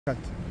Shalom,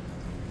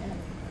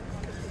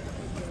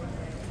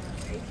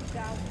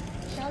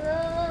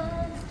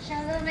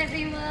 shalom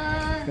everyone.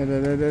 I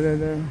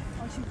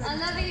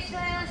love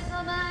Israel so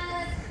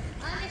much.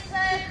 I'm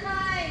Israel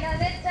Chai,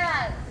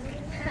 나네짱.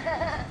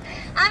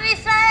 I'm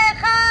Israel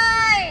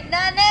Chai,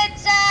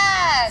 나네짱.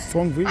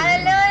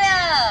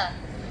 Hallelujah.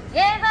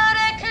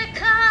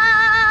 예바레크카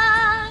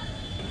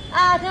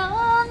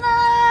아도나이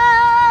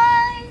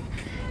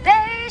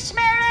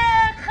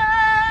베이스메레카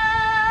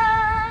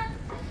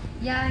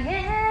야예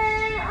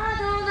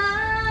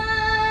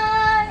아도나이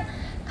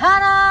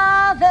파라벨레카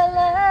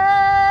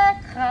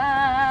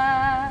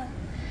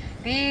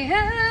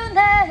비우네카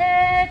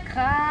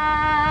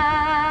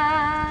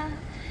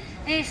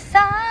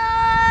이사도나이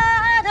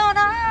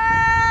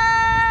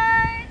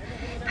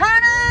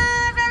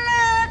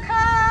파라벨레카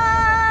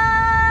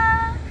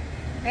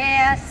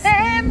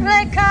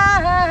베아셈레카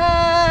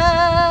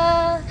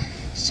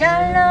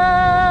샬롬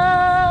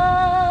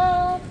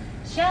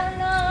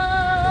샬롬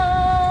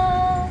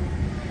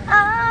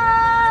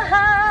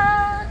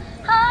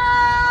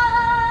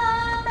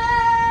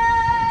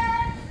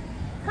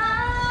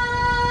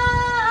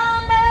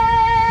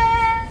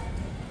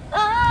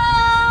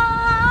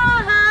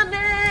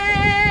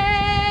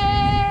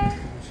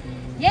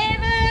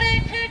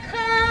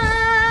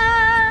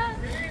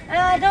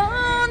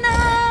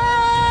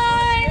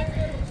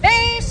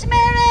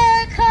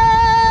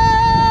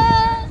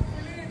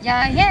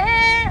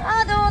야예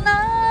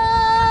아도나이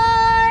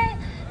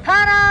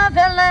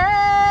파라벨레카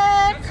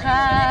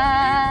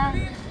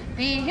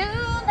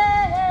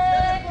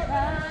비유네카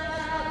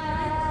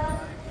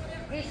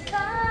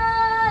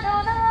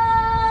이사도나이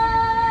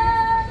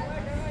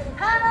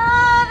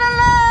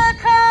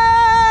파라벨레카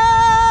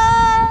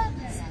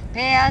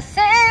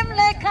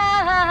베아셈레카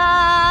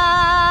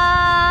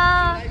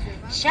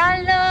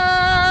샬롬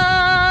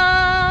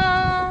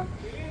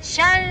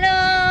샬롬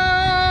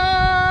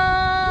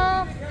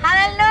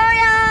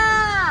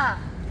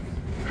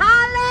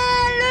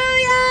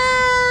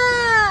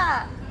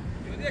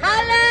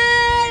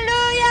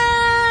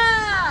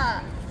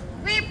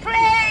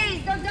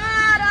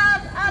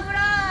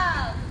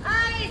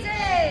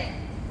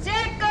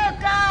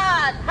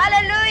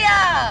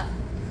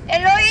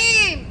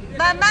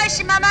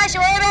ממש ממש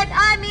אוהב את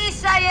עם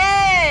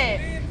ישראל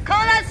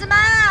כל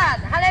הזמן,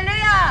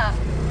 hallelujah.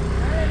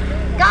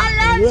 God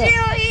loves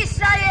you,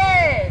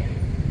 Israel.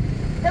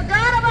 The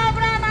God of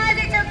Abraham,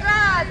 Isaac, and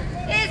God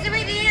is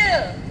with you.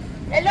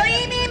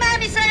 אלוהים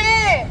עם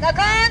ישראל,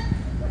 נכון?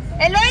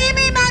 אלוהים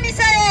עם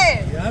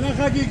ישראל. יאללה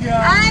חגיגה.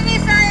 עם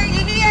ישראל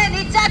יהיה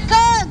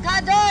ניצחון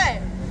גדול.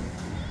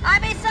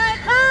 עם ישראל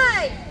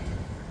חי.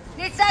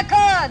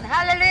 ניצחון,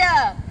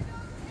 hallelujah.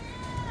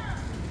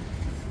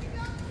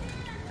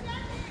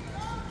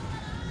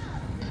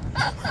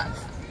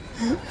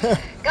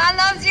 God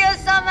loves you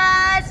so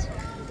much.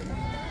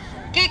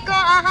 Kiko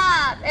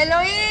ahab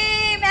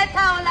Elohim et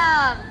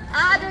haolam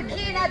adu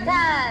ki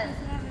natan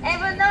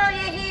evno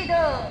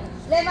yehido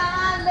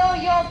lema'an lo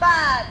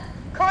yobat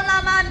kol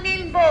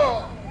ha'ma'amin bo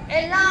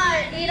elal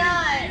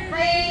irai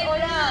hayei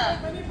olam.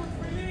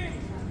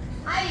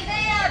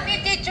 Isaiah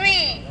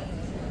 53.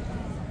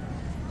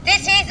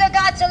 This is a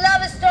God's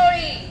love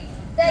story.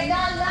 That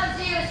God loves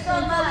you so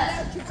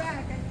much.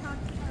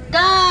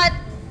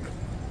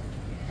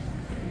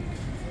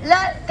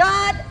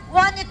 God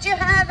wanted to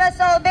have a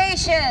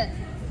salvation.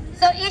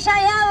 So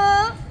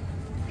Isaiah,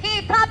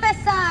 he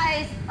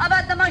prophesied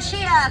about the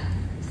Moshiach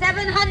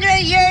 700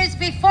 years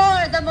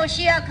before the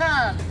Moshiach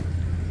comes.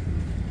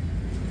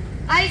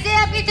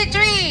 Isaiah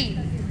 53,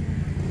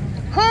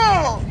 who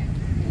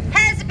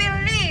has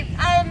believed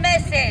our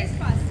message?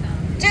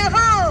 To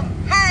whom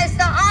has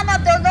the arm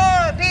of the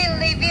Lord been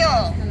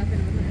revealed?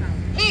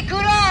 He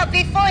grew up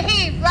before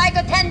him like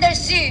a tender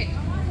shoot,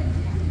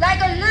 like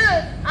a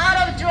root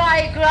out of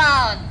dry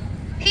ground.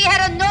 He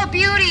had no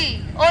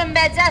beauty or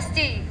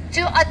majesty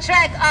to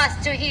attract us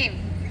to him.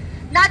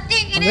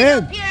 Nothing in his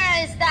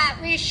appearance that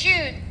we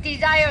should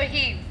desire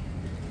him.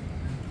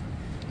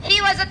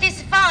 He was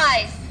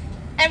despised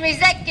and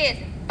rejected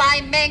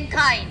by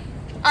mankind,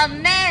 a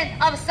man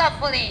of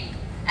suffering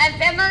and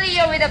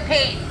familiar with the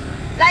pain,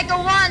 like the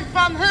one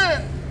from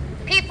whom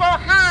people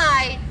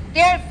hide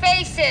their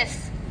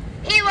faces.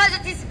 He was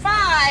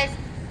despised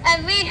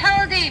and we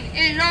held him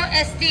in low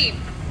esteem.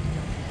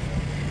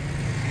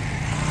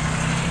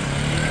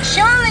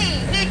 Surely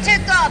he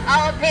took up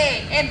our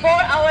pain and bore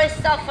our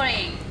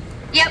suffering.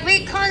 Yet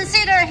we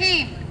consider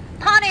him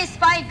punished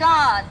by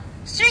God,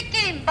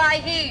 stricken by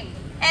him,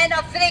 and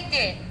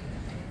afflicted.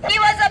 He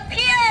was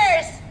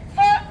pierced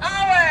for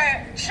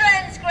our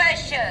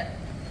transgression.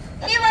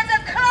 He was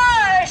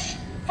crushed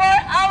for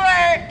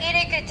our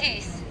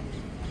iniquities.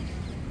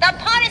 The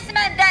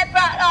punishment that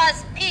brought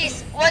us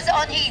peace was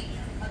on him.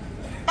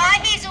 By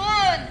his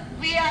wound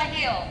we are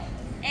healed.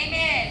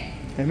 Amen.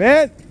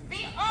 Amen.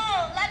 We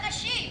all, like a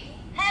sheep,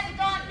 have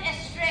gone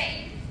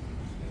astray.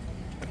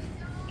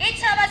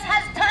 Each of us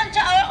has turned to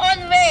our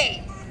own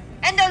way,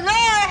 and the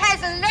Lord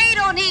has laid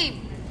on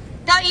him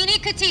the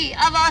iniquity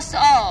of us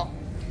all.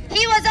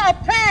 He was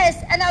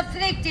oppressed and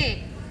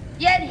afflicted,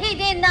 yet he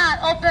did not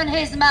open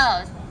his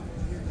mouth.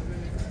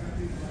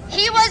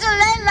 He was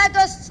led like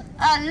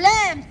a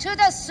lamb to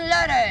the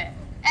slaughter,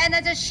 and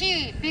as a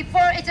sheep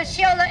before its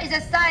shearer is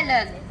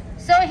silent,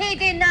 so he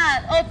did not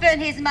open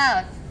his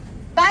mouth.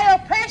 By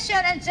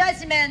oppression and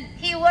judgment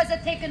he was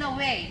taken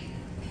away.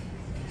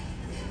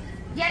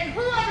 Yet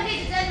who of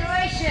his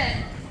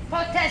generation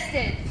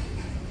protested?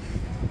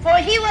 For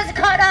he was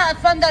cut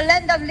off from the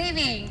land of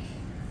living.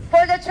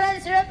 For the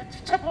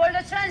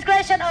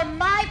transgression of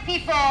my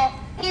people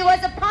he was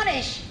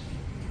punished.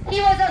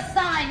 He was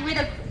assigned with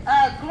a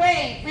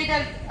grave, with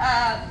a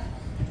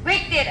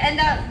wicked and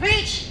the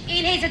rich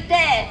in his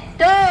death,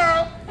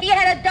 though he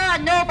had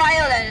done no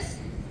violence,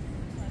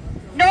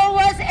 nor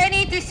was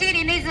any deceit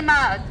in his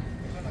mouth.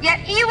 Yet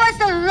it was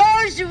the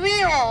Lord's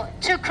will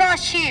to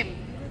crush him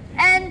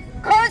and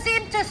cause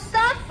him to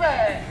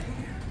suffer.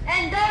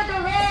 And though the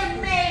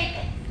Lord made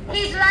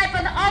his life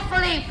an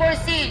offering for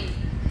sin,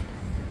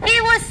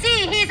 he will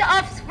see his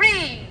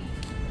offspring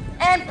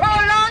and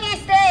prolong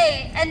his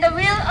day, and the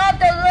will of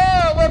the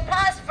Lord will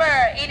prosper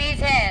in his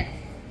hand.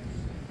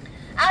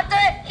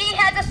 After he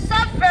has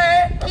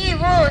suffered, he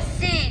will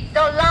see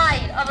the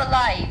light of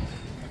life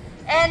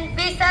and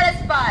be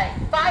satisfied.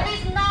 By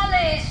his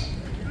knowledge,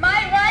 my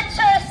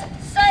righteous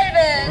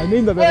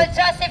servant will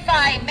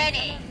justify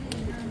many,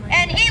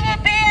 and he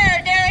will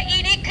bear their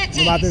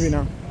iniquities.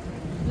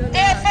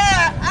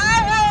 Therefore, I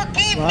will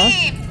give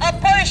him a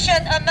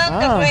portion among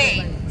the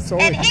great,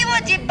 and he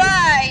will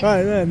divide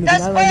the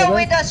spoil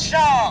with the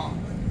strong,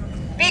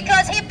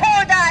 because he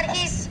poured out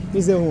his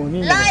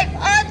life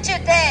unto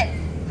death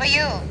for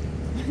you,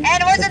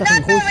 and was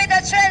numbered with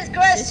the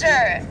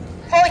transgressor,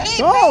 for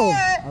he bore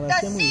the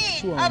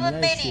sin of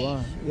many,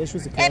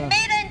 and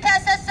made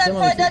intercession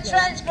for the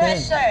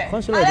transgressor.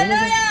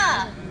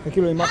 Hallelujah!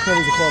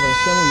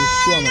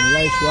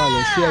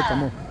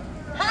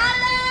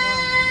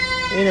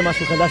 הנה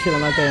משהו חדש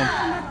שלמדת היום.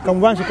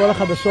 כמובן שכל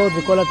החדשות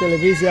וכל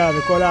הטלוויזיה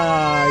וכל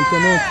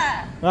העיתונות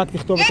רק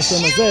תכתוב את השם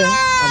הזה,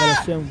 אבל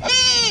השם...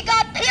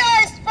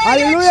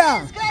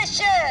 הללויה!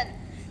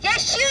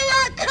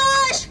 Yeshua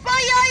crushed for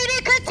your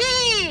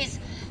iniquities.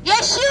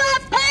 Yeshua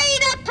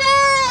paid a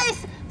price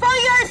for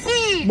your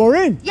sin.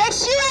 Maureen!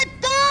 Yeshua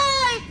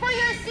died for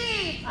your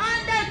sin on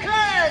the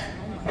cross.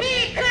 He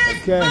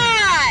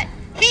crucified.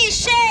 He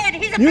shed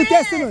his blood. New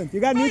Testament. You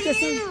got New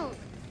Testament?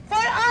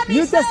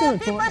 New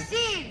Testament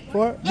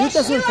for New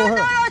Testament for her.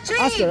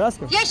 Ask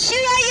her.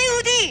 Yeshua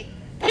Yehudi,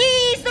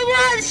 he's the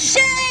one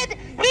shed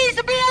his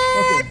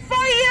blood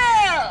for you.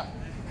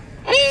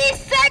 He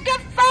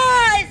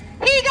sacrificed.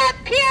 He got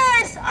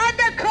pierced on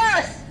the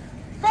cross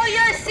for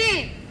your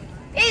sin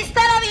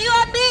instead of you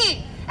and me,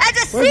 as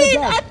a sin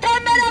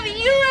atonement of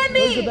you and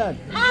me.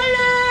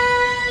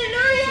 Hallelujah!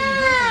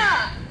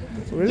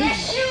 Really?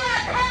 Yeshua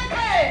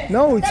conquered.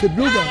 No, it's the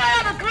blue power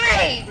of the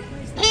grave.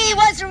 He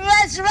was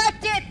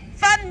resurrected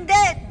from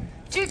death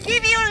to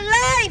give you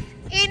life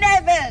in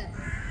heaven.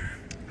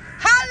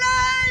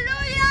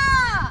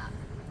 Hallelujah!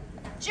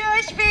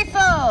 Jewish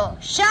people,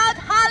 shout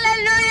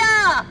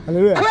hallelujah!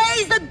 Hallelujah.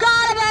 Praise the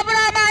God of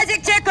Abraham,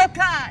 Isaac, Jacob,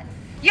 God.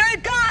 Your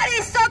God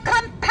is so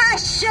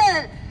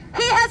compassionate.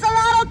 He has a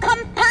lot of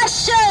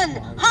compassion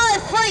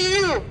heart for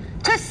you,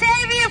 to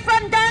save you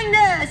from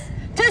darkness,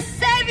 to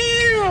save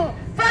you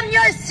from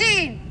your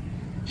sin.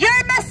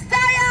 Your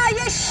Messiah,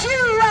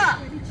 Yeshua,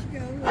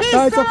 He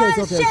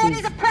shed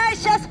his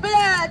precious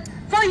blood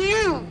for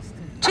you,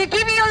 to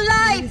give you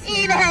life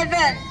in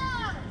heaven.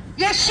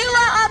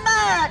 Yeshua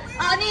Amar,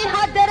 Ani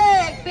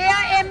Haderek, Bea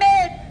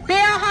Emet,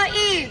 Bea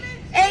Ha'im,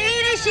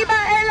 Eini Shiba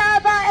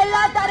Elaba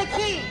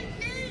Eladariki.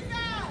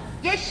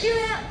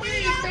 Yeshua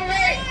is the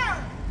way.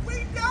 We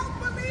don't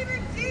believe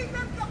in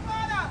Jesus the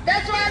Father.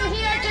 That's why I'm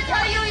here to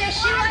tell you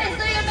Yeshua is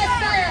the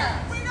Messiah.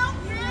 We don't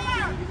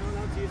care.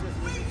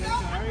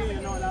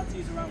 You're not allowed to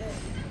use around.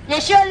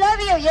 Yeshua love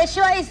you.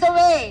 Yeshua is the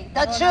way,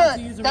 the truth,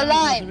 the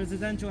life. It's a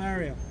residential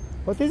area.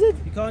 What is it?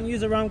 You can't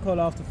use a round call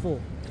after 4.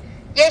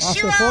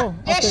 Yeshua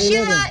After is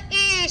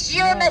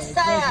your It's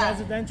Messiah.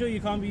 residential,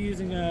 you can't be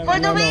using a... For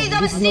the ways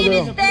of this is sin not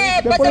is the-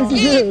 dead, the but the point is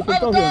here, gift the of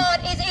problem. God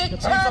is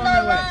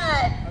eternal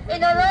life. In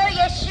the Lord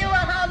Yeshua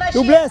HaMashiach.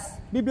 Be blessed.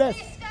 Be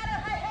blessed.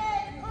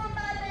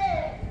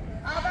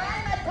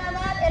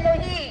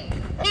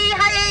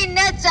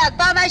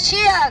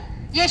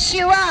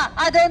 Yeshua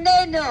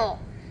Adonenu.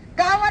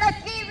 God want to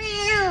give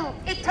you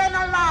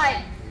eternal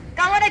life.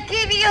 God want to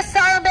give you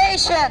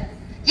salvation.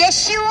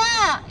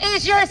 Yeshua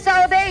is your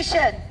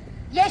salvation.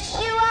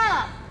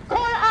 Yeshua,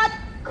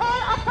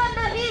 call upon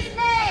His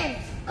name.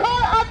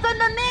 Call upon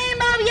the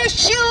name of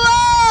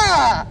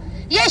Yeshua.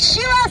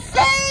 Yeshua,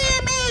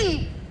 save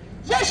me.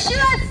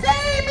 Yeshua,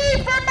 save me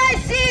from my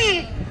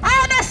sin.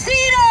 I'm a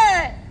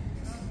sinner.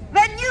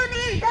 When you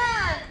need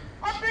God,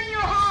 open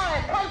your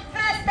heart.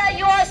 Confess that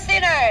you are a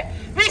sinner.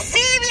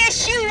 Receive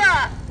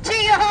Yeshua to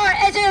your heart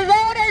as your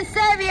Lord and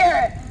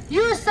Savior.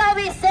 You shall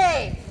be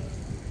saved.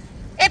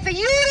 If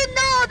you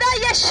know that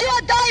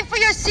Yeshua died for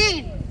your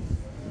sin,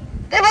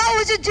 then what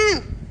would you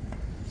do?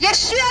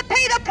 Yeshua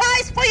paid a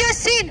price for your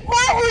sin.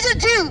 What would you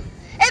do?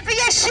 If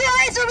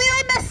Yeshua is the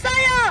real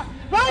Messiah,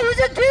 What would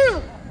you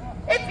do?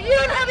 If you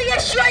don't have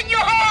Yeshua in your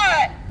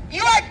heart,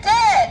 you are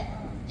dead.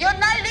 You're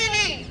not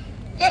living.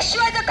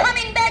 Yeshua is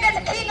coming back as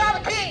the King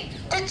of Kings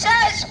to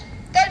judge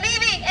the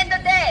living and the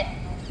dead.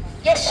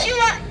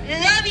 Yeshua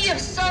loves you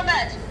so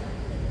much.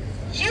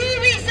 You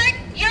reject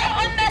your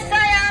own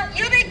Messiah.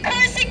 You've been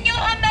cursing your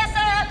own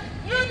Messiah.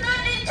 You're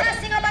not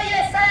interested about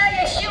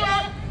Messiah,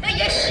 Yeshua. But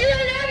Yeshua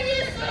loves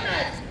you so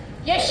much.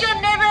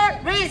 Yeshua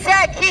never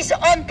reject his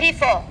own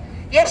people.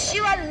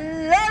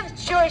 Yeshua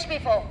loves Jewish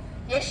people.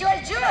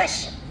 Yeshua is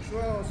Jewish.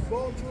 Yeshua was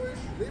born Jewish,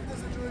 lived as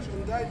a Jewish,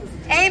 and died as a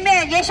Jewish.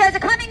 Amen. Yeshua is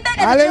coming back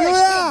as a Hallelujah.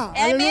 Jewish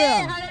king. Hallelujah.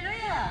 Amen.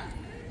 Hallelujah.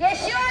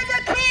 Yeshua is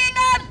the King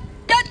of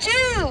the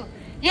Jew.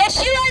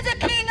 Yeshua is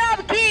the King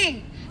of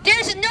Kings.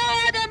 There's no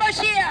other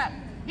Mashiach.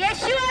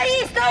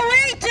 Yeshua is the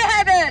way to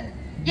heaven.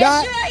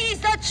 Yeshua is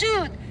the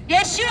truth.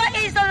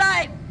 Yeshua is the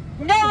life.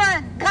 No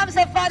one comes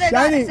to Father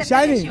God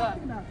except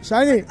Yeshua.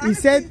 Shiny,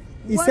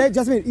 he said,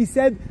 just a minute, he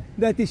said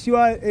that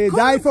Yeshua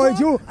died for a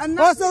Jew.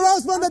 Also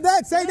rose from the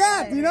dead, say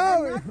that, you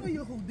know.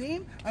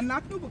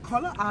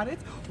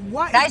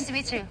 Nice to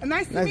meet you.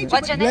 Nice to meet you.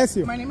 What's your name? Bless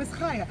you. My name is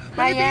Chaya.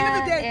 But at the end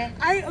of the day, yeah.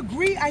 I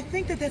agree. I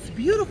think that that's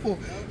beautiful.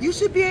 You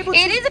should be able to.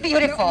 It is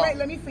beautiful. No, wait,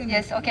 let me finish.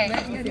 Yes, okay.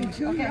 Let me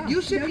finish. Okay.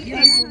 You should be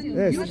able.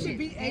 Yes. You should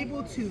be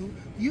able to.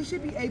 You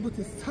should be able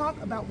to talk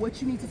about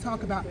what you need to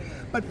talk about.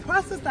 But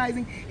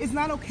proselytizing is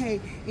not okay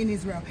in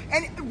Israel.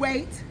 And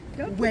wait.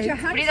 Freedom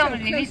of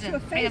religion.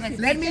 Freedom of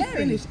Let me speech.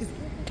 finish.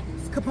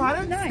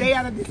 Kapata, stay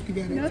out of this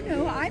together.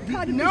 No, I'm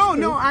part of No, this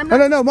no, group. I'm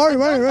not. No, Maury,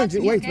 wait.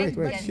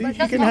 Yes, She but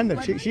can handle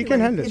it. She can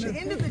handle At the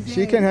end of the it. day,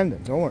 She can handle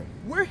it, don't worry.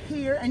 We're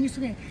here and you're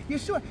saying,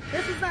 Yeshua,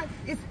 this is not,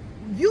 it's,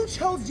 you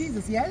chose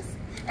Jesus, yes?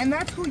 And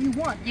that's who you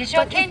want. Yeshua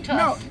But came if- to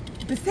no, us.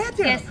 the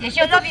Satan. Yes,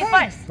 Yeshua love you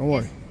first. Don't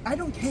worry. I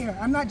don't care.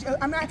 I'm not. It's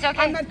okay.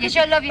 I'm not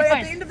Yeshua love you but at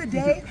first. the end of the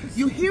day,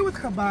 you're here with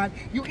Chabad.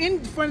 You're in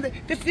front of the.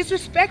 That's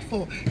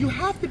disrespectful. You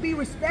have to be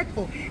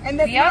respectful. And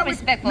that's We are not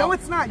respectful. No,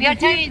 it's not. We are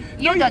You're here-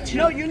 telling you the truth.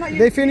 No, you're not.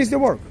 They finished the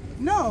work.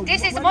 No.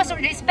 This is the what- most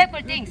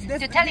respectful things,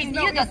 to telling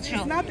no, you the it's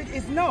truth. not.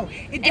 It's no.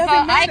 It If doesn't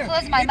I matter.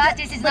 close my mouth,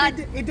 this is but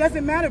not- It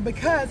doesn't matter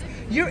because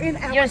you're in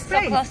our You're so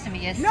space. close to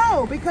me, yes.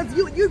 No, because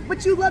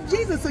but you love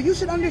Jesus, so you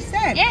should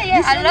understand. Yeah, You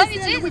should I love you,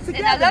 understand that Jesus, we're and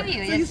I together. love you,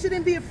 So yes. you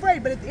shouldn't be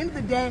afraid. But at the end of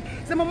the day,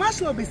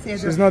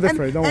 She's not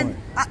afraid, don't worry.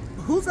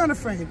 Who's not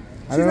afraid?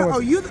 I don't know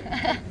what- you.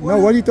 No,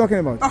 what are you talking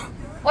about? What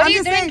are I'm you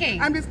just saying,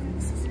 drinking? I'm just.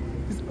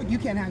 You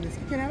can't have this.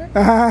 You can't have it.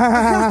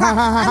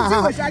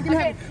 I'm Jewish. I can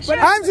have it. But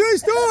I'm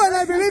Jewish too, and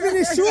I believe in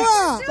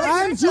Yeshua.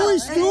 I'm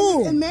Jewish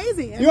too.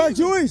 Amazing. You are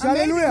Jewish,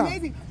 hallelujah.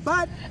 Amazing.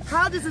 But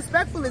how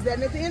disrespectful is that?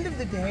 And at the end of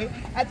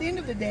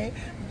the day,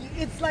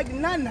 it's like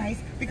not nice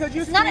because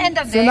you're It's not saying- end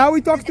of So day. now we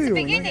talk to It's you.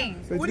 the beginning.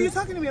 So What are you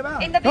talking to me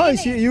about? In the No,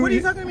 beginning. What are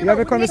you talking to me you have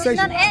a about? What are you This is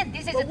conversation. not end.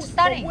 This is But the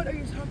starting. What are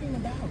you talking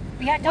about?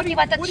 We are talking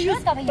about the what do you-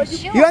 truth of but you-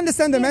 Yeshua. You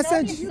understand the We love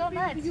message? you so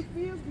much. Do you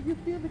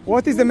feel that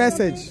What you're is the doing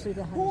message?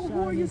 something?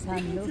 Who are you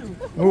speaking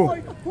to? Who?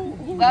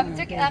 Well, I'm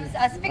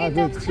speaking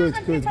good, to good,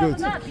 chosen good, people good.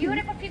 of God,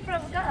 beautiful people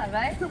of God,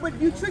 right? So,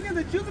 but you trigger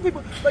the Jewish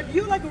people, but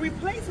you like a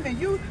replacement.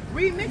 You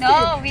remix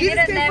No, it. we Jesus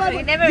didn't came never- forward.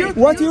 we never- You're-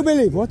 What do you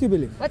believe? What do you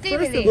believe? What do you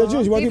First of believe? You're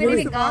Jewish, what do you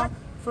believe? in God?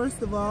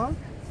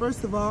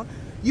 First of all,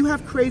 you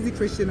have crazy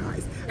Christian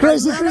eyes.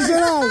 Crazy Christian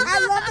eyes.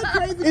 I love the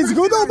crazy. It's Christian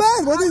good or eyes.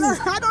 bad? What is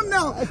it? I don't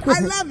know. I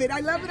love it. I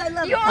love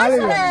it. You also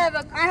Hallelujah. have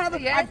a... I have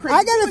a. Yes. I'm crazy.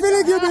 I gotta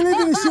believe you believe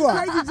in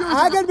Yeshua. Crazy Jewish.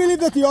 I can believe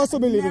that you also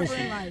believe in Never in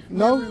Yeshua. life.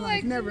 No? Never in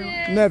life.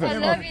 Never. Never. I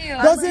love you.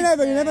 Don't say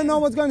never. You never know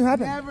what's going to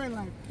happen. Never in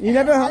life. You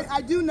never.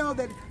 I do know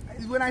that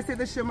when I say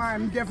the Shema,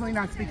 I'm definitely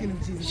not speaking of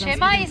Jesus. I'm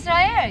Shema speaking- Israel,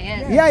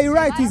 yes. Yeah, you're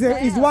right.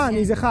 He's one.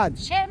 He's a chad.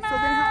 Shema So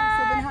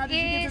then how did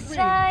you get the three?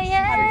 How did you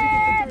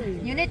get the Israel.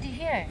 three? You need to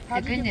hear How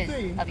the did you get goodness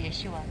three? of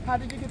Yeshua. How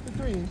did you get the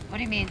three? What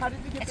do you mean? How did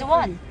you get It's the a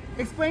one.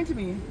 three? Explain to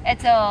me.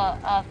 It's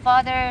a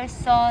Father,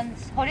 Son,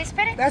 Holy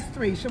Spirit. That's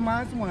three.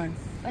 Shema is one.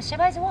 But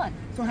Shema is one.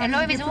 So how did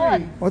Elohim you is get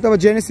one. three? What about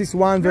Genesis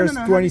 1 No, verse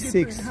no, no. How did you get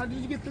 26? three? How did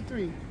you get the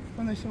three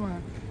from the Shema?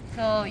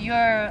 So you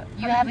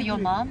did have you your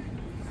do it? mom.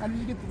 How did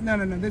you get the,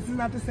 no. This is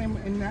not the same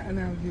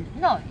analogy.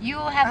 No, you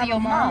I have have your a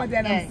mom, mom. and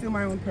dad. Yeah. I'm still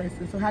my own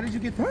person. So how did you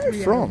get the Where are you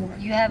three? from? out of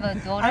one? You have a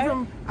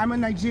daughter. I'm a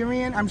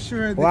Nigerian. I'm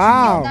sure that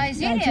Wow. you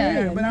know.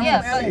 Nigeria. But I'm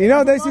Yeah, from LA. You know,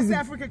 I'm from this is- North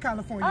Africa,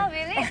 California. Oh,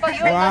 really? But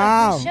you're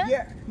Wow. not a Christian?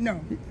 Yeah,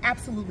 no,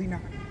 absolutely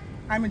not.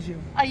 I'm a Jew.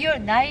 Oh, you're a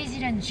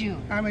Nigerian Jew.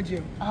 I'm a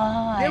Jew. Oh,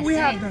 I Yeah, we see.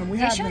 have them, we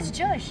have Yeshua is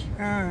them. Jewish.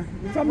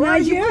 From well,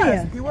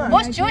 Nigeria. He was.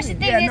 Most Jewish thing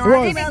Yeah, is no,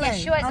 believing I'm from LA.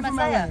 Yeshua is I'm from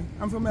Messiah. LA.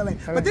 I'm from LA.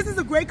 But this is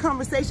a great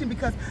conversation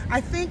because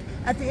I think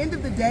at the end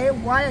of the day,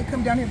 why I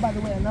come down here, by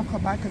the way, I love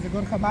Chabad because I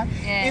go to Chabad,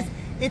 Yeah.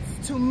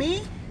 it's to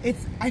me,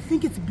 I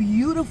think it's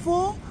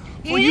beautiful.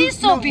 for It you- is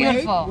so no,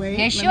 beautiful. Wait,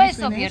 Yeshua let me is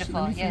so finish,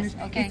 beautiful. let me Yes,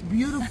 finish. okay. It's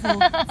beautiful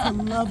to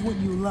love what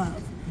you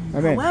love.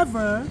 Amen.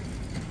 However,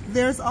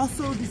 there's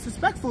also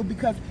disrespectful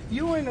because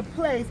you're in a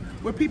place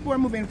where people are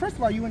moving. First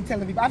of all, you in Tel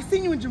Aviv. I've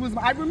seen you in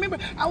Jerusalem. I remember,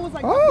 I was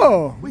like,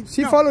 oh,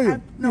 she follow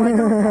you. No, I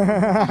don't follow.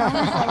 I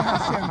don't follow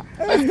Hashem.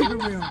 Let's keep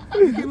it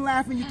real. You can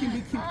laugh and you can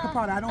be cute,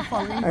 kapara. I don't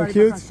follow anybody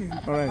but Hashem.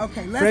 All right.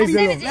 Okay,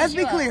 Praise let's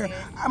be clear.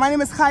 My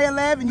name is Chaya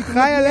Lev, and you can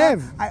Chaya look me up.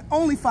 Lev. I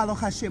only follow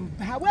Hashem.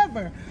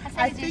 However,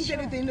 I think that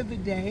at the end of the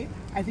day,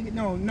 I think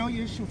no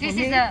Yeshua. This For is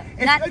me,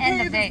 the not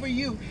end of it's day. for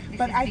you. This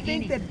But is I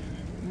beginning. think that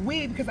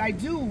because I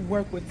do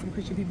work with some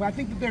Christian people, I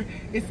think that there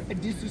is a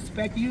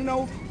disrespect. You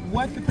know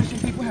what the Christian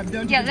people have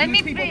done to Yeah, the let me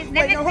Jewish people? finish-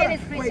 let me hold on.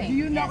 finish Wait, preaching. do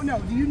you know? Yes. No,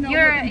 do you know?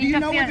 You're Do you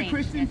know what the interfering.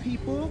 Christian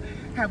people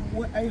have?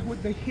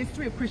 With the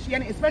history of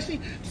Christianity,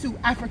 especially to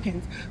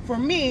Africans. For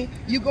me,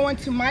 you go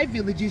into my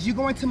villages, you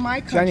go into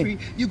my country,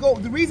 you go.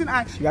 The reason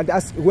I You got to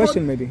ask a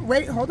question, maybe.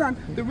 Wait, hold on.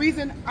 The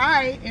reason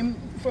I am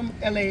from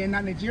LA and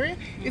not Nigeria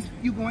is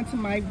you go into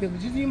my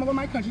villages, you go to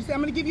my country, say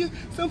I'm going to give you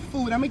some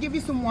food, I'm going to give you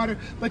some water,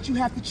 but you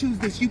have to choose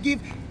this. You give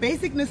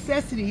basic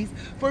necessities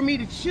for me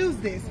to choose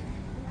this.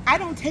 I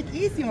don't take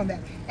easy on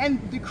that.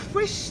 And the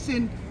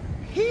Christian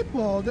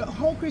people, the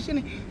whole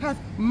Christianity has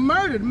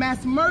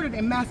mass murdered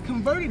and mass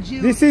converted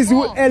Jews. This is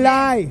a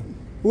lie.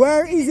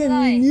 Where is in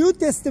the New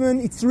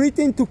Testament it's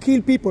written to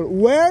kill people?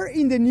 Where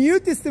in the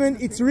New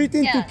Testament it's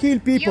written to kill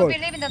people? You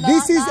believe in the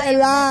This is law, a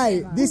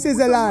lie. This is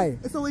a lie.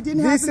 So it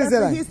didn't This happen. is a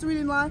That's lie. the history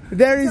didn't lie.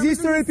 There is Tell me the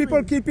history,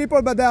 people kill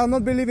people, but they are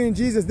not believing in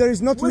Jesus. There is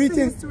not What's the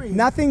written, history?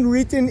 nothing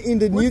written in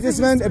the New What's the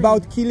Testament history?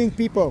 about killing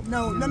people.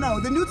 No.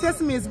 The New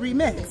Testament is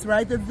remixed,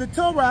 right? There's the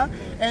Torah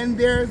and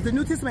there's the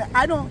New Testament.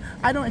 I don't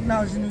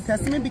acknowledge the New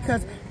Testament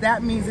because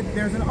that means that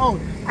there's an oath.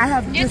 I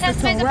have New just the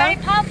Testament is a Torah. very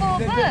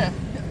powerful book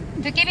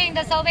to giving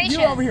the salvation.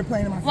 You're over here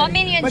playing in my face. 1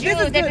 million But this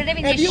Jews, is they good. believe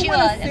in If you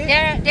wanna Yeshua.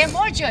 say- They're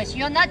more Jewish.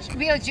 You're not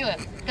real Jew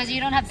because you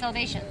don't have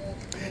salvation.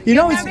 You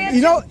know, You're it's,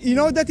 not real you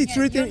know that it's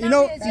Yeah, written. you're You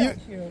know, not real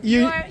Jew.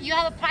 you You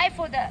have a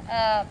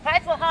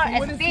prideful heart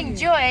what as is being it?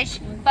 Jewish,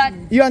 but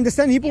you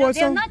understand Hebrew they're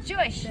also? not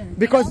Jewish.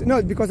 Because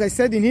because I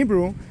said in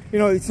Hebrew, you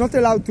know, it's not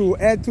allowed to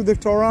add to the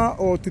Torah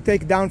or to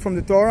take down from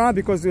the Torah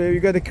because you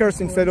get a curse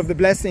instead of the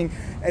blessing,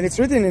 and it's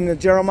written in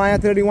Jeremiah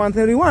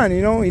 31:31.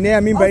 You know, in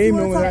Amin Oh, so you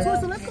Ba'im. wanna talk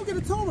Torah? So let's go get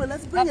a Torah.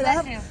 Let's bring it.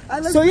 God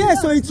bless you. So yeah,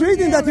 so it's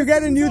written that you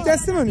get a New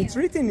Testament. It's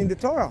written in the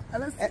Torah.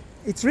 Let's-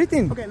 It's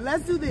written. Okay,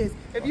 let's do this.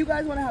 If you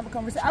guys want to have a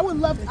conversation, I would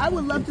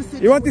love to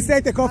sit. You want to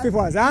sit a coffee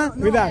for us, huh?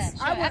 No, With no, us.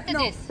 Sure, I would- after no.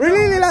 this. We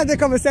really like the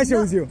conversation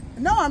with you.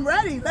 No, I'm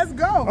ready. Let's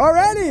go.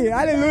 Already,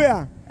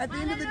 hallelujah. At the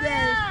end of the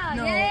day,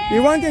 no. Yay.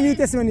 You want a New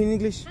Testament in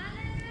English?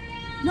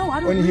 No,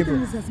 I don't Only read Hebrew.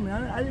 the New Testament.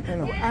 I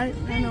know.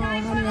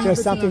 Honey, I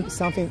Just have it.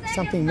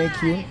 something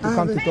make you to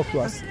come to talk to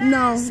us.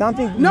 No.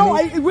 Something. No,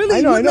 make- I really.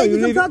 I know. You You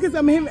can leave talk because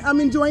I'm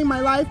enjoying my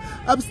life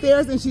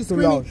upstairs and she's Too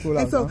screaming. loud,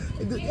 and so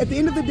huh? At the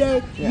end of the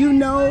day, you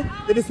know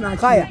that it's not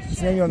Chaya. true.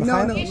 His name you on No,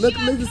 Chaya? no.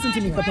 Listen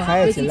to me, Papa.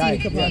 Chaya, it's Listen a to me, lie.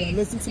 Papa. Yeah.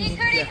 Listen to me.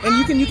 Secret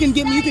And you can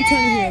get me. You can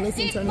turn it here.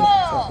 Listen, turn it.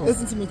 People.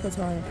 Listen to me,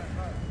 Katara.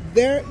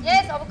 There,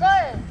 Yes, of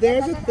course.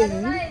 there's a thing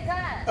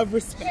of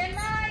respect.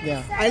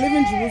 Yeah. I live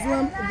in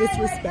Jerusalem. This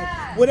respect.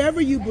 Whatever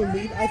you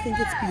believe, I think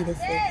it's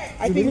beautiful.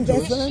 I You live think in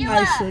that's. Jerusalem?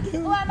 I sure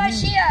do.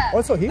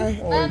 Also here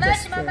or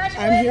just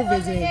I'm here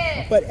visiting,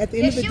 but at the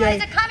end of the Yeshua day,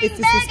 is coming it's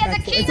back as the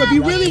disrespectful. King And so if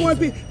you of really Kings. want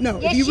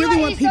people, if you really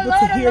Yeshua want is the people to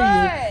Lord of hear you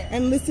Lords.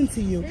 and listen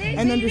to you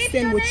and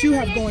understand what you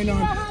have going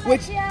on,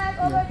 which,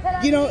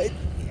 you know,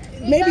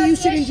 maybe you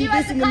shouldn't do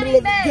this in the middle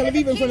of Tel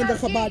Aviv in front of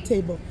the Chabad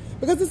table.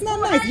 Because it's not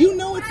nice. You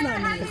know it's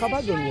not nice.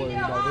 Chabad don't worry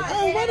about it.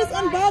 Oh, why does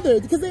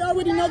unbothered? Because they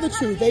already know the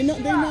truth. They're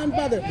not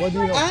bothered. What do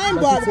you know? I'm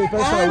But it's a bothered.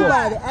 personal I'm work.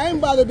 bothered. I'm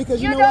bothered because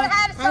you You know don't what?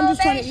 have I'm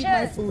just trying to eat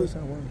my salvation.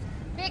 food.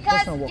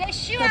 Because not what?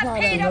 Yeshua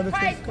paid a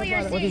price for your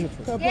What is sins.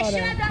 it?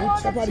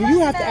 Kapara, you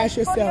have to ask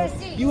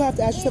yourself. You have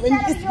to ask yourself,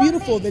 and it's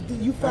beautiful that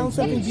you found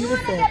something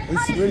beautiful.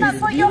 It's really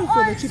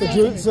Beautiful that you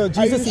found. So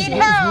Jesus is In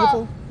beautiful.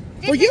 hell.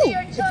 For you,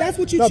 if that's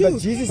what you No, but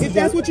choose. Jesus If is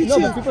that's the- what you no,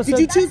 but choose. people Did said-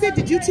 you choose it?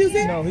 Did you choose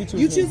it? No, he chose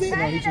You it. choose it?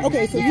 No, he chose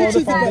Okay, it. so Before you the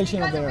choose it.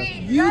 foundation of the earth.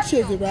 You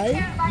chose it,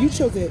 right? You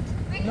chose it.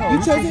 No,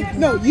 You chose it?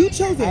 No, you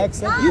chose I it.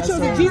 accept it. You I chose it.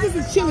 said- Jesus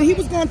is chilling. He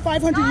was gone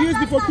 500 years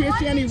before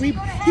Christianity.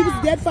 He was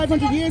dead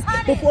 500 years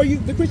before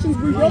the Christians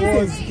rewrote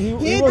him.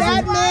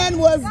 That man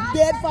was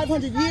dead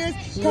 500 years.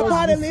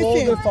 Kapata, before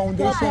listen. the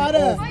foundation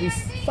Kapata, of this.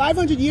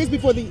 500 years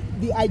before the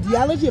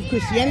ideology of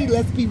Christianity.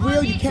 Let's be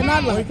real. You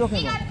cannot What are lie. you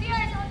talking about?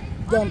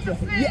 Don't play.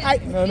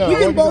 No, we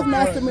can we're both not-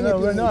 master no,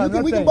 manipulate. no, I'm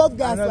not we can saying- both I'm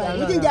gaslight. not-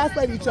 We can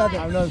gaslight each other.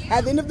 I'm not-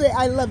 At the end of the day,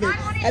 I love it.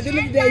 At the end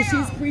of the day,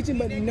 she's preaching,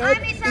 but nope.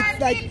 It's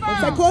like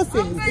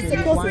psychosis. It's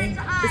psychosis.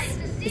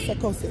 It's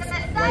psychosis.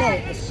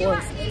 No, of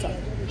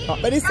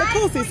course. But it's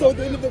psychosis. So at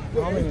the end of the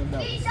How many of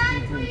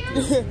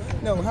those?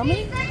 no, how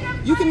many?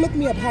 You can look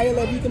me up higher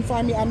level. You can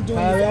find me. I'm doing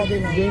this all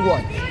day long. Doing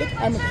what?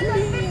 Look, I'm a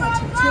comedian.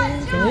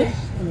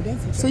 I'm a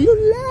dance teacher. So you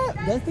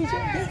laugh? Dance teacher?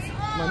 Yes.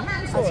 Man,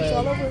 I teach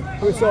all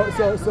over.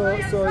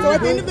 So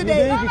at the end of the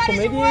day- you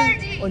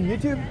comedian on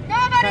YouTube?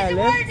 Nobody's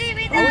left. worthy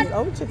with I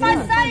would check it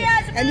out.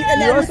 And I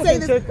You would also say can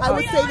this. check I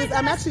would out- say this.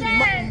 I'm actually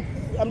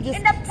I'm just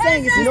In the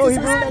saying it's presence You know of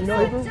Hebrew? disrespectful. You know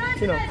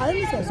Hebrew? You know. I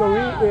understand. So we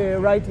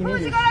write in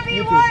Who's English. gonna be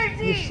YouTube.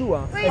 worthy?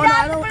 Yeshua. Oh, no, Without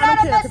I the don't blood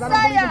care of because I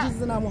don't believe in Messiah.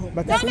 Jesus and I'm one.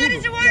 But that's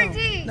Nobody's Hebrew.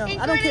 worthy. No,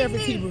 I don't care if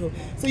it's including me.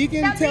 Hebrew. So you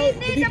can That tell we the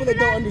need people the that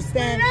don't blood,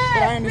 understand, blood.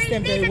 but I understand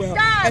We very need well.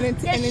 God,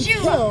 And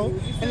Yeshua.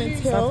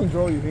 Something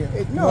draw you here.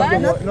 No,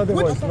 Not the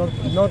voice.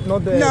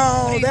 Not the. no,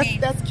 What do you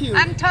that's mean? cute.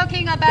 I'm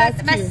talking about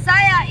That's cute.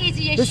 Messiah is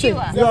Listen,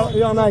 Yeshua.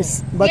 you are nice,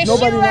 but Yeshua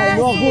nobody nice.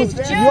 You are is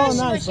good. Jewish You are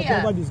nice, but Mashiach,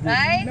 nobody's good.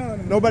 right? No,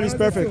 Nobody's no,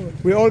 it's a perfect. soul.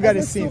 We all got a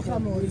It's sin. soul,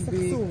 Hamon. It's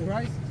a soul,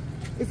 right?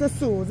 It's a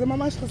soul. זה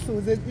ממש חשוב.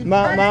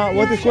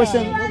 what the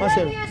question? מה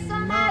השאלה?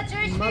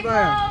 מה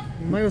הבעיה?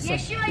 מה היא עושה?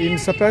 היא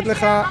מספרת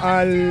לך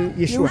על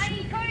ישוע.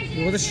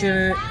 היא רוצה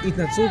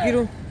שיתנצרו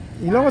כאילו?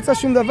 היא לא רוצה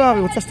שום דבר,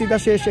 היא רוצה שתדע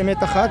שיש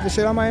אמת אחת,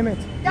 ושאלה מה האמת.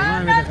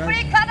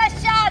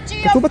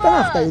 כתוב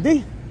בתנ"ך, אתה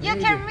יהודי?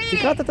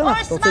 תקרא את התנ"ך,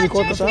 אתה רוצה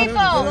לקרוא את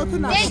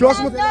התנ"ך?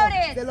 300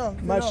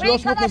 מה,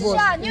 300 נבואות.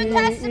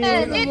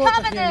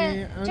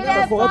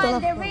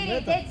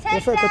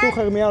 יפה, כתוב לך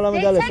ירמיהו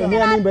ל"א, מי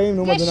ימים באים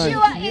נאום אדוני.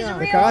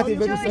 וקראתי את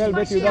בית ישראל,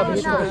 בית יהודה,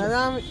 בית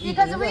יהודה.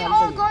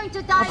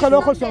 אף אחד לא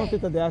יכול לשנות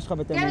את הדעה שלך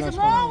ואת האמונה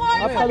שלך.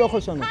 אף אחד לא יכול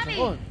לשנות.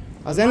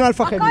 אז אין לו על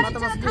לפחד.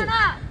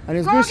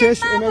 אני אסביר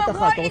שיש אמת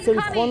אחת. אתה רוצה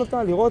לבחון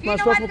אותה, לראות מה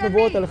 300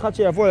 נבואות על אחד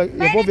שיבוא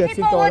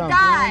ויציל את העולם.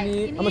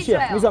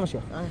 המשיח, מי זה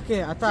המשיח?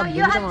 כן, אתה,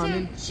 במי אתה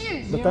מאמין?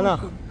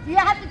 בתנ"ך. You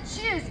have to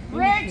choose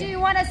where do you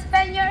want to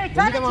spend your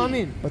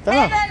eternity?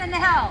 בתנ"ך. Heaven and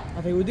hell.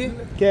 אתה יהודי?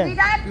 כן.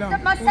 Without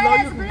the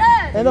Messiah's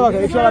blood. אין דבר כזה,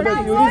 אי אפשר לאבד.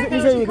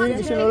 יהודי זה יהודי,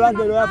 מי שנולד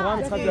באלוהי אברהם,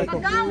 יצחק But ויעקב.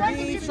 God wants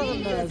you to be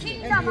in the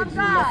kingdom of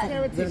God.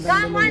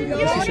 God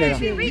wants יש לי you שאלה, to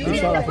be אי rich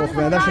אפשר in להפוך. the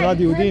בן אדם שנולד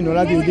יהודי,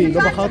 נולד יהודי.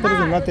 לא בחרת בזה,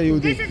 נולדת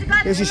יהודי.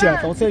 יש לי שאלה,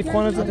 אתה רוצה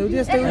לבחון את זה?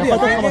 אני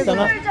יכול לתת לך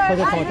מתנה? יכול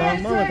לתת לך מתנה?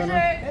 מה מתנה?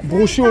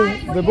 ברושור,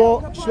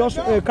 ובו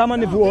כמה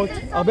נבואות,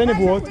 הרבה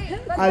נבואות,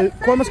 על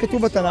כל מה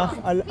שכתוב בתנ"ך,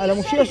 על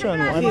המושיע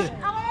שלנו.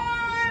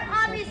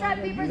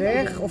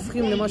 ואיך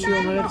הופכים למה שהיא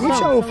אומרת? אי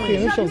אפשר הופכים,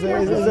 אי אפשר,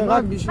 זה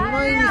רק... בשביל מה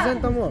היא מזן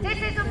את המוח?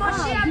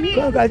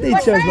 קודם כל, אל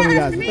תתשלש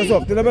במילה הזאת,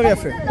 תעזוב, תדבר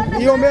יפה.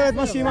 היא אומרת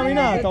מה שהיא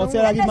מאמינה, אתה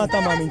רוצה להגיד מה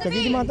אתה מאמין,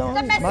 תגידי מה אתה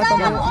מאמין. מה אתה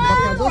מאמין?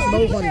 בקדוש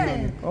ברוך אני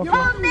מאמין. אוקיי,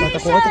 ואתה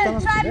קורא את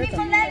התנ"ך?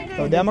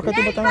 אתה יודע מה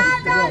כתוב בתנ"ך?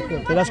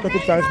 אתה יודע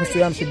שכתוב תאריך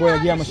מסוים שבו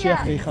יגיע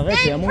המשיח ויחרט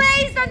וימות?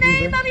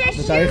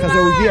 בתאריך הזה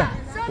הוא הגיע.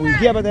 הוא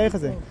הגיע בתאריך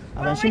הזה.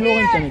 אבל אנשים לא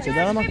רואים את האמת, אתה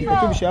יודע למה? כי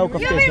כתוב בישעיהו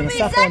כ"ט,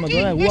 ונסך להם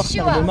אדוני רוח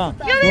תרדמה,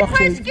 רוח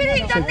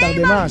של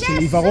תרדמה, של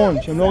עיוורון,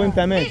 שהם לא רואים את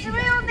האמת.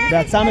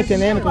 ועצם את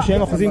עיניהם את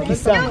ראשיהם אחוזים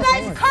כיסם.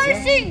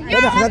 לא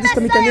יודע, חשבתי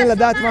שאתה מתעניין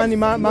לדעת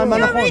מה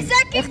נכון.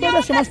 איך אתה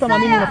יודע שמה שאתה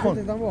מאמין הוא נכון?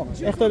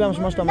 איך אתה יודע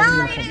שמה שאתה מאמין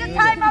הוא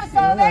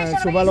נכון?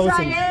 תשובה לא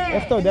רצינית.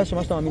 איך אתה יודע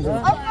שמה שאתה מאמין זה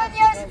נכון?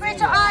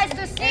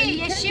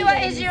 יש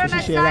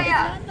לי שאלה.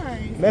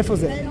 מאיפה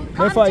זה?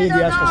 מאיפה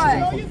הידיעה שלך שזה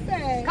נכון?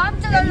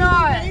 Come to the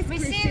Lord.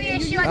 Receive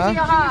Yeshua to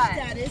your heart.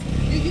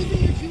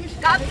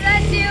 God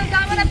bless you.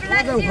 God will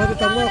bless you.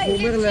 God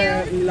will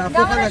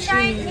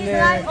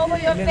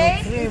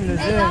לנוצרים,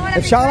 לזה.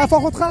 אפשר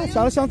להפוך אותך?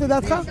 אפשר לשנות את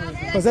דעתך?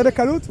 כזה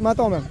בקלות? מה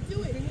אתה אומר?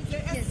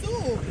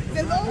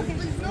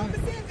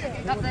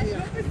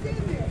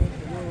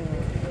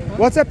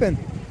 What's happened?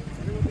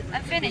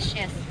 I'm finished,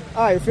 yes.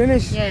 You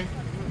finished?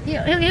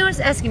 Yeah. He was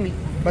asking me.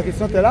 But it's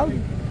not allowed?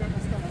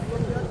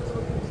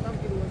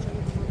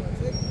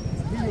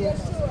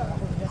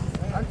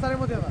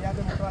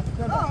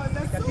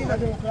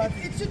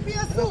 It should be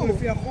a soul.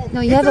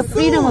 No, you have a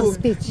freedom of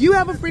speech. You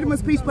have a freedom of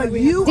speech, but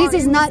you This are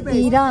is in not the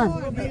space.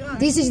 Iran.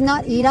 This is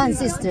not Iran,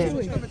 sister.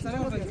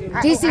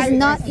 This is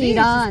not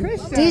Iran.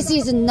 This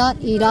is not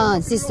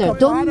Iran, sister.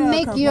 Don't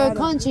make your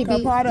country be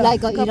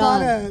like Iran.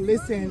 Kapara,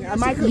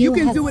 listen, you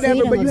can have do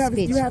whatever, but freedom you of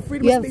speech. have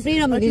freedom You of have speech.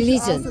 freedom of but you should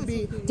also religion.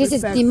 be This is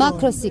respectful.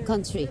 democracy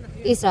country.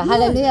 Israel,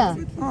 hallelujah.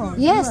 Oh,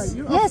 Yes,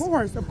 yeah, yes. Of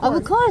course. Of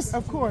course.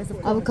 Of course.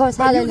 Of course,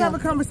 But you have a hallelujah.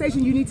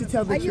 conversation, you need to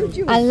tell the truth.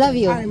 I love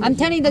you. I'm I'm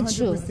telling the 100%.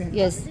 truth.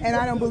 Yes. And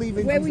I don't believe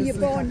in Where were Jesus.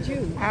 you born,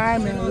 Jew?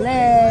 I'm in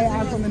LA.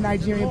 I'm from the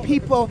Nigerian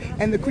people.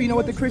 And you know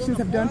what the Christians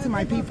have done to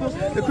my people?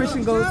 The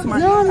Christian goes to my...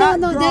 No, girl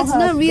that's hush,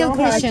 not real girl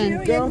hush,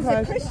 Christian. girl Nigerians are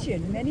hush. Christian.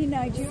 Many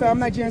Nigerians. Some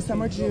Nigerians,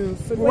 some are Jews.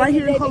 We're when right did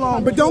here in they Cologne.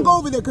 become But don't Jews? go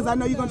over there because I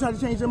know you're going to try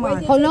to change your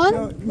mind. Hold on.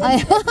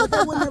 But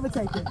they will never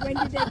take it. When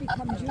did they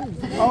become Jews?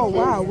 Oh,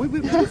 wow.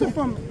 Jews are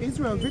from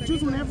Israel.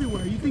 Jews went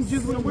everywhere. You think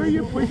Jews went...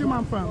 Where's your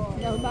mom from?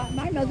 No,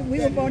 my mother, we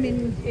were born in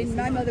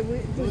my mother was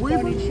Where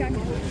born you in from?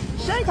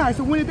 Shanghai. Shanghai.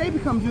 So when did they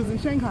become Jews in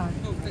Shanghai?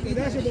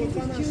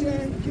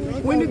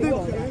 When did the...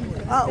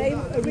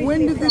 when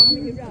did the...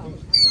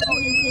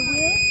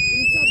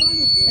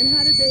 And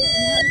how did they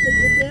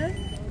get there?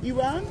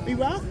 Iraq?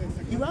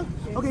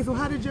 Okay, so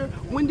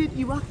when did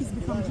Iraqis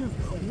become Jews?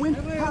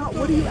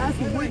 What are you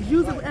asking? We're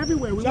Jews are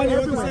everywhere. We were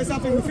everywhere.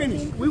 something? We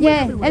finished. We were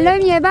Yeah. everywhere.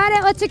 אלוהים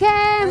יברך אתכם.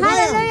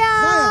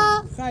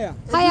 Hallelujah. Chaya.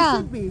 Chaya.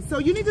 Should be. So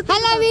you need to think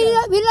Hello, about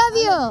that. we love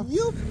you.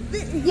 You,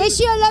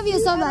 Yeshua love you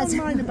so I much.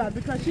 don't mind about it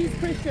because she's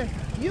Christian.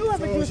 You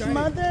have a Jewish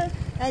mother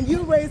and you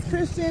raised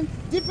Christian,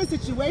 different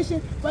situation,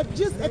 but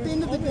just at the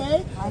end of the day,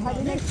 I had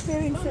an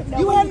experience that no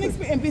you one had an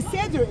experience. And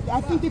Beseder,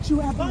 I think that you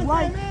have the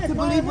right to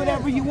believe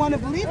whatever you want to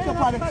believe,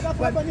 Kapara.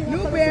 But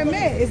New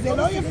Be'emet is that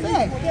all your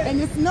faith, and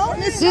it's no.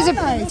 This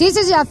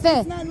is your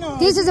faith.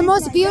 This is the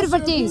most beautiful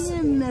things.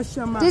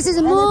 This is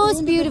the most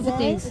beautiful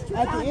things.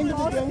 At the end of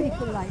the day,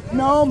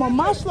 no,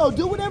 Mamashlo,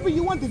 do whatever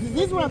you want. This is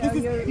Israel. This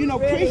is,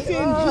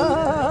 Christian, Jew.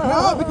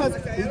 No, because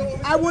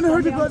I wanted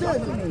her to go there.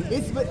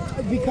 It's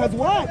because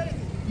what?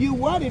 You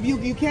what? If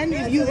you can,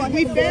 if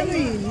we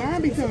family,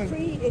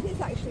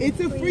 it's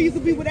a free. You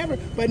could be whatever.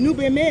 But New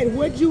Be'emet,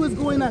 what Jew is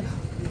going on?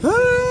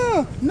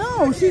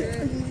 No, she,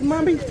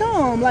 Mommy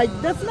Tom, like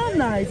that's not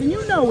nice, and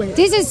you know it.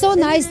 This is so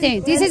nice thing.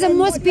 This is the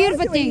most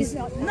beautiful things.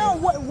 No,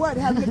 what?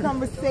 Having a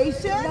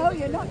conversation? No,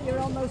 you're not. You're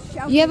almost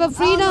shouting. You have a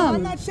freedom.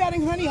 I'm not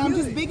shouting, honey. I'm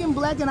just big and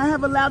black, and I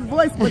have a loud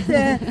voice. But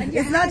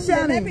it's not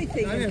shouting.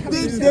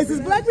 This is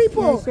black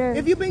people.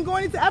 If you've been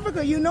going into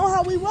Africa, you know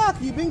how we rock.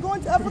 You've been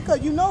going to Africa,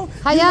 you know.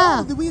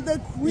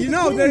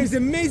 There is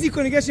an amazing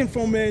congregation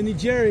from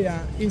Nigeria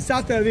in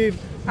South Tel Aviv.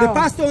 The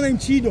pastor named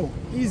Chido.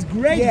 He's a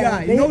great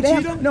guy. You know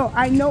Chido? No,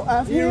 I know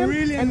of him.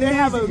 Really and they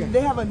have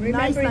a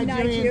nice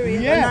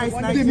Nigerian. Yeah,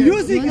 the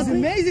music is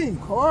amazing.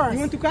 Of course. You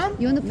want to come?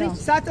 You want to preach?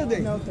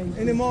 Saturday thank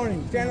in the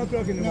morning, 10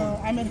 o'clock in the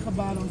morning. No, I'm in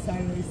Chabad on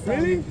Saturday. So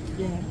Really?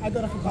 Yeah, I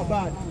go to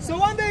Chabad. So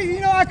one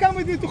day, I come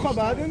with you to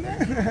Chabad. And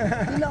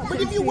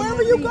But if you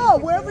wherever you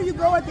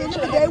go at the end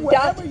of the day,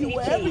 wherever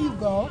you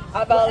go,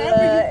 אבל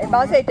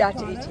מה זה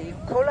דת איתי?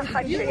 כל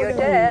אחד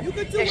שיודע,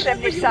 יש להם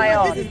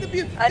ניסיון.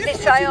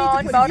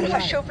 הניסיון מאוד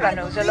חשוב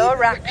לנו, זה לא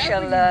רק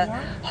של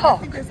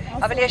חוק,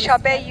 אבל יש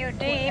הרבה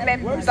יהודים,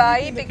 הם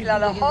באים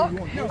בגלל החוק,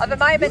 אבל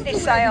מה עם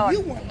הניסיון?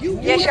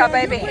 יש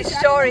הרבה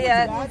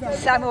בהיסטוריה,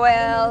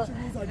 סמואל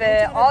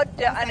ועוד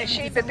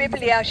אנשים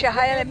בביבליה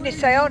שהיה להם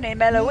ניסיון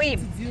עם אלוהים.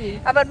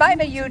 אבל מה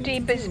עם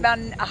היהודים בזמן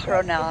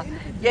האחרונה?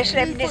 יש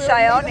להם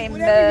ניסיון עם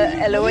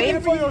אלוהים?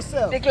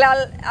 בגלל,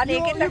 אני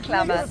אגיד לך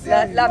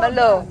למה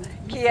לא.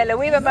 כי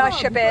אלוהים אמר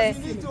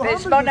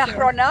שבזמן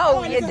האחרונה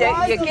הוא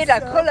יגיד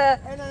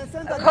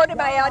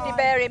קודם היה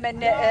דיבר עם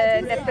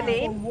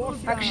הנפלים,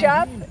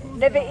 עכשיו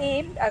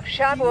נביאים,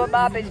 עכשיו הוא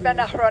אמר בזמן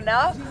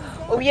האחרונה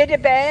הוא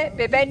ידבר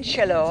בבן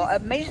שלו.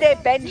 מי זה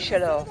בן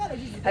שלו?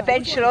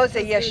 הבן שלו זה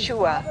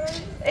ישוע.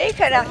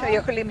 איך אנחנו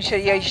יכולים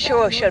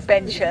שישוע של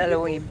בן של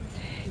אלוהים?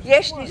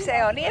 יש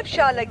ניסיון, אי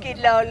אפשר להגיד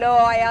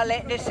לא היה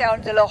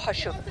ניסיון, זה לא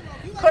חשוב.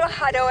 כל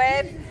אחד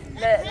אוהב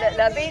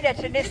להבין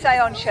את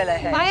הניסיון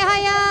שלהם. ביי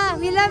היה,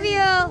 we love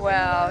you.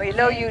 וואו, היא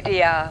לא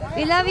יהודייה. We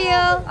love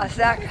you.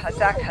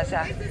 חזק,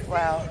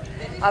 וואו.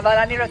 אבל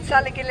אני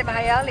רוצה להגיד להם,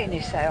 היה לי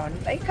ניסיון,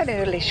 אין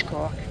כנראה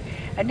לשכוח.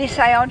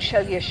 הניסיון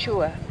של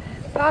ישוע.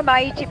 פעם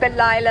הייתי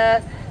בלילה,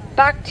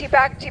 בקתי,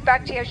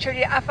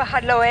 אף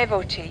אחד לא אוהב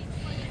אותי.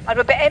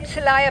 אבל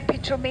באמצע לילה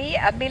פתאומי,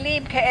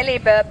 המילים כאלה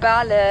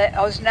בא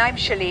לאוזניים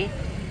שלי,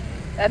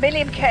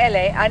 המילים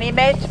כאלה, אני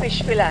מת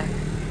בשבילה.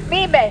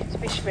 מי מת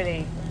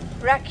בשבילי?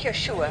 רק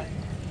ישוע.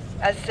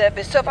 אז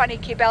בסוף אני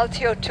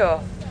קיבלתי אותו.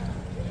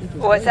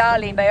 הוא עזר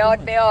לי מאוד,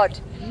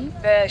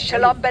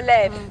 ושלום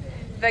בלב,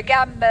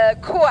 וגם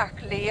כוח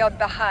להיות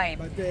בחיים.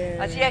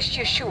 אז יש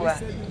ישוע.